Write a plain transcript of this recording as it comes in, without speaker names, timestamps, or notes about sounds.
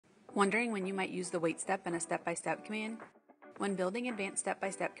Wondering when you might use the wait step in a step-by-step command? When building advanced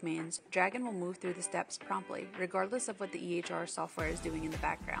step-by-step commands, Dragon will move through the steps promptly, regardless of what the EHR software is doing in the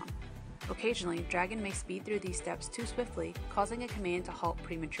background. Occasionally, Dragon may speed through these steps too swiftly, causing a command to halt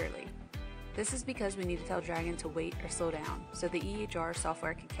prematurely. This is because we need to tell Dragon to wait or slow down, so the EHR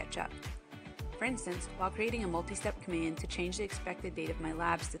software can catch up. For instance, while creating a multi-step command to change the expected date of my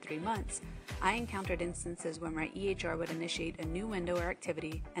labs to 3 months, I encountered instances where my EHR would initiate a new window or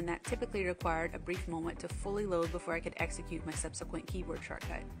activity, and that typically required a brief moment to fully load before I could execute my subsequent keyboard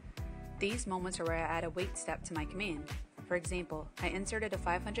shortcut. These moments are where I add a wait step to my command. For example, I inserted a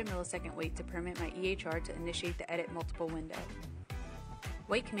 500 millisecond wait to permit my EHR to initiate the edit multiple window.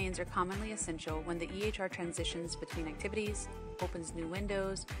 Wait commands are commonly essential when the EHR transitions between activities, opens new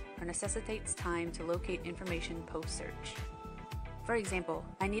windows, or necessitates time to locate information post-search. For example,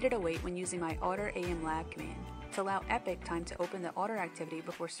 I needed a wait when using my order AM lab command to allow Epic time to open the order activity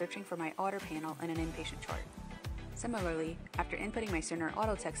before searching for my order panel in an inpatient chart. Similarly, after inputting my Cerner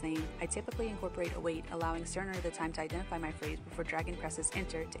auto text name, I typically incorporate a wait allowing Cerner the time to identify my phrase before Dragon presses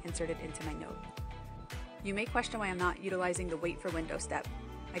enter to insert it into my note. You may question why I'm not utilizing the wait for window step.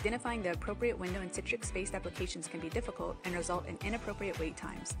 Identifying the appropriate window in Citrix-based applications can be difficult and result in inappropriate wait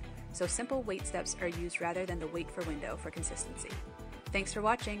times, so simple wait steps are used rather than the wait for window for consistency. Thanks for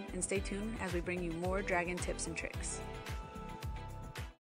watching, and stay tuned as we bring you more Dragon tips and tricks.